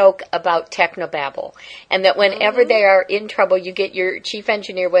we joke about technobabble. And that whenever they are in trouble, you get your chief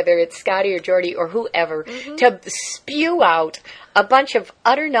engineer, whether it's Scotty or Geordie or whoever, to spew out a bunch of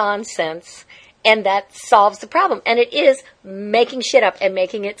utter nonsense. And that solves the problem. And it is making shit up and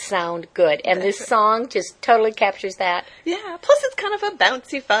making it sound good. And this song just totally captures that. Yeah, plus it's kind of a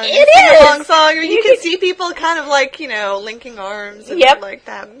bouncy, fun, sing-along song. I mean, you can see people kind of like, linking arms and like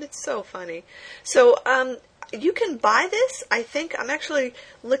that. It's so funny. So, you can buy this. I think I'm actually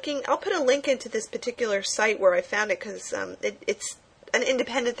looking. I'll put a link into this particular site where I found it, because it's an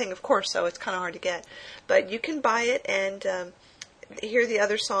independent thing, of course, so it's kind of hard to get. But you can buy it and hear the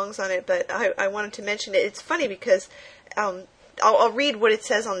other songs on it. But I wanted to mention it. It's funny because I'll read what it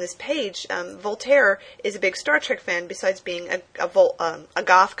says on this page. Voltaire is a big Star Trek fan, besides being a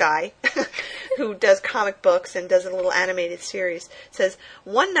goth guy who does comic books and does a little animated series. It says,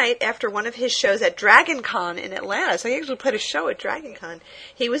 one night after one of his shows at Dragon Con in Atlanta, so he actually played a show at Dragon Con,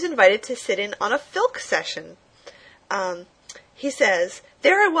 he was invited to sit in on a Filk session. He says,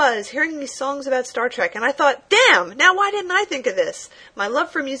 There I was, hearing these songs about Star Trek, and I thought, damn, now why didn't I think of this? My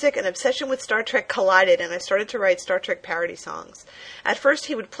love for music and obsession with Star Trek collided, and I started to write Star Trek parody songs. At first,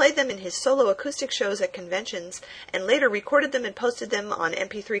 he would play them in his solo acoustic shows at conventions, and later recorded them and posted them on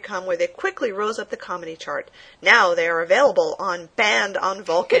MP3.com, where they quickly rose up the comedy chart. Now they are available on Band on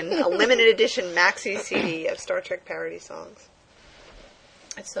Vulcan, a limited edition maxi CD of Star Trek parody songs.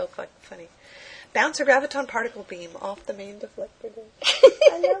 It's so funny. Bounce a graviton particle beam off the main deflector.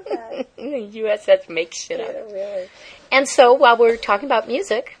 I love that. USS makes shit up. Yeah, really. And so, while we're talking about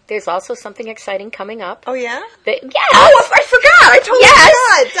music, there's also something exciting coming up. Oh, yeah? Yes! Oh, I forgot! I totally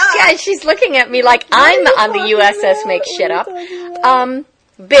forgot! Duh. Yeah, she's looking at me like I'm on the USS makes shit up.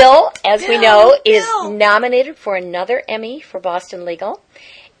 Bill, as we know, is nominated for another Emmy for Boston Legal.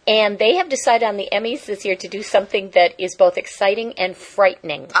 And they have decided on the Emmys this year to do something that is both exciting and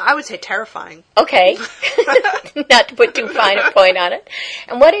frightening. I would say terrifying. Okay. Not to put too fine a point on it.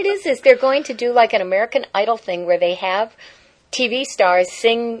 And what it is they're going to do like an American Idol thing where they have TV stars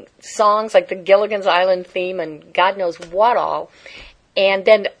sing songs like the Gilligan's Island theme and God knows what all. And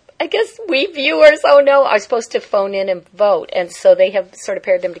then I guess we viewers, are supposed to phone in and vote. And so they have sort of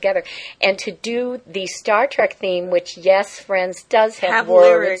paired them together. And to do the Star Trek theme, which, yes, friends, does have words.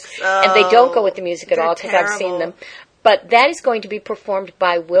 Lyrics. Oh, and they don't go with the music at all because I've seen them. But that is going to be performed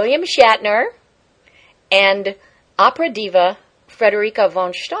by William Shatner and opera diva Frederica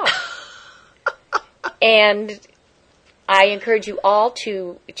von Stoff. And I encourage you all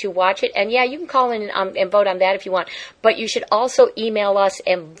to watch it. And, yeah, you can call in and vote on that if you want. But you should also email us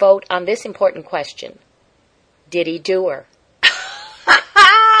and vote on this important question. Did he do her?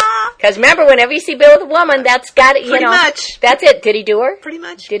 Because remember, whenever you see Bill with a woman, that's got it, Pretty much. That's it. Did he do her? Pretty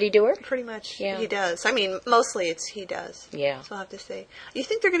much. Did he do her? Pretty much. Yeah. He does. I mean, mostly it's he does. Yeah. So I'll have to say. You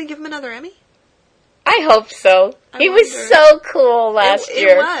think they're going to give him another Emmy? I hope so. He was so cool last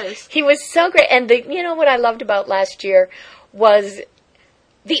year. It was. He was so great. And what I loved about last year was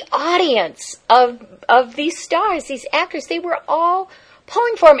the audience of these stars, these actors. They were all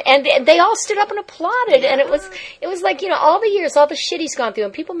pulling for him, and they all stood up and applauded. Yeah. And it was like, all the years, all the shit he's gone through,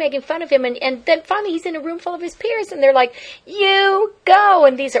 and people making fun of him, and then finally he's in a room full of his peers, and they're like, you go.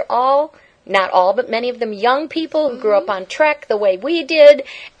 And these are all, not all, but many of them young people who grew up on Trek the way we did,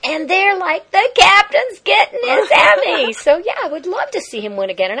 and they're like, the captain's getting his Emmy. So, yeah, I would love to see him win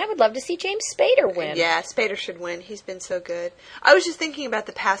again, and I would love to see James Spader win. Yeah, Spader should win. He's been so good. I was just thinking about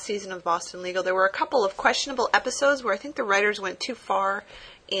the past season of Boston Legal. There were a couple of questionable episodes where I think the writers went too far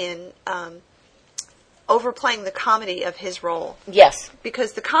in overplaying the comedy of his role. Yes.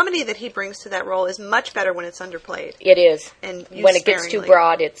 Because the comedy that he brings to that role is much better when it's underplayed. It is. And when it gets too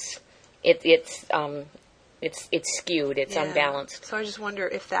broad, it's skewed. It's unbalanced. So I just wonder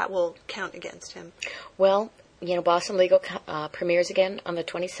if that will count against him. Well, Boston Legal premieres again on the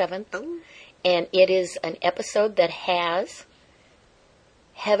 27th. Oh. And it is an episode that has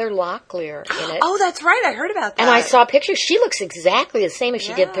Heather Locklear in it. Oh, that's right. I heard about that. And I saw pictures. She looks exactly the same as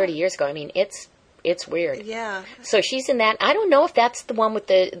she did 30 years ago. I mean, it's weird. Yeah. So she's in that. I don't know if that's the one with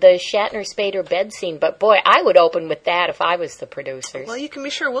the Shatner-Spader bed scene, but boy, I would open with that if I was the producers. Well, you can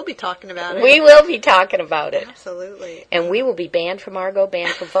be sure we'll be talking about it. We will be talking about it. Absolutely. And we will be banned from Argo,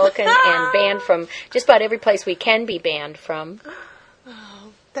 banned from Vulcan, and banned from just about every place we can be banned from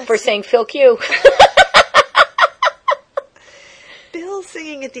for saying Phil Q. Bill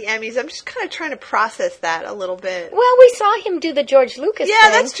singing at the Emmys. I'm just kind of trying to process that a little bit. Well, we saw him do the George Lucas thing. Yeah,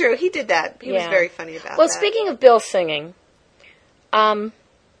 that's true. He did that. He was very funny about that. Well, speaking of Bill singing, there's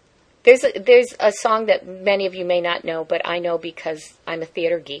a song that many of you may not know, but I know because I'm a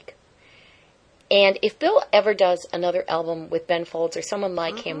theater geek. And if Bill ever does another album with Ben Folds or someone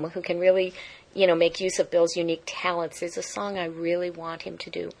like him who can really, make use of Bill's unique talents, there's a song I really want him to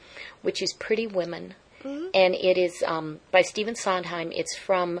do, which is Pretty Women. Mm-hmm. And it is by Stephen Sondheim. It's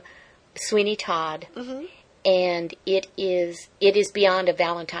from Sweeney Todd. Mm-hmm. And it is beyond a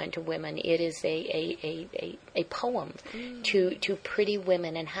Valentine to women. It is a poem to pretty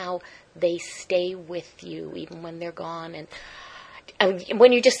women and how they stay with you even when they're gone. And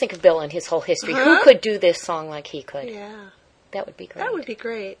when you just think of Bill and his whole history, who could do this song like he could? Yeah. That would be great. That would be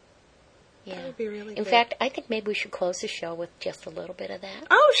great. Yeah. That would be really good. In fact, I think maybe we should close the show with just a little bit of that.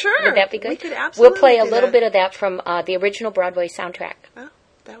 Oh, sure. Would that be good? We could absolutely We'll play a little bit of that from the original Broadway soundtrack. Oh,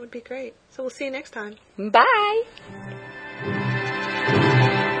 that would be great. So we'll see you next time. Bye.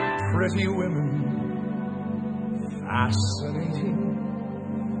 Pretty women,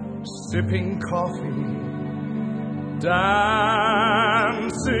 fascinating, sipping coffee,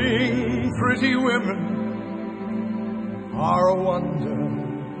 dancing. Pretty women are a wonder.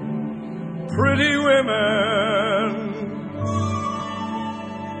 Pretty women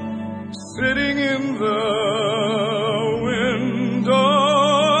sitting in the window,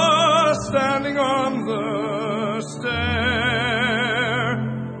 standing on the stair.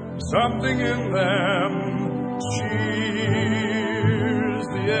 Something in them cheers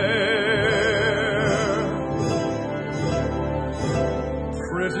the air.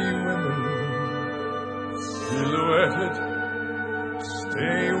 Pretty women, silhouetted,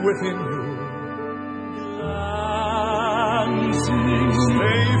 stay within you.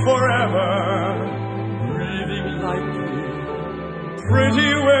 Stay forever, breathing lightly.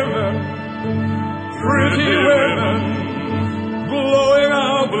 Pretty women, blowing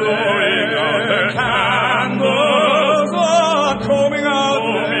out their candles, combing out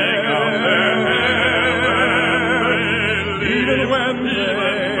their hair. Even when they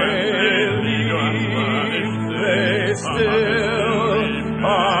leave, they still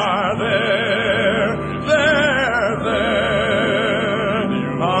are there.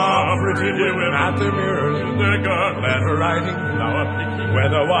 Pretty women at the mirrors in their garden, letter writing, flower picking,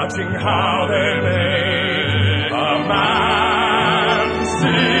 weather watching how they make a man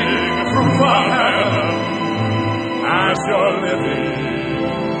sing from heaven as you're living.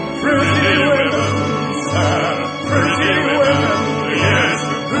 Pretty women, sir, pretty women.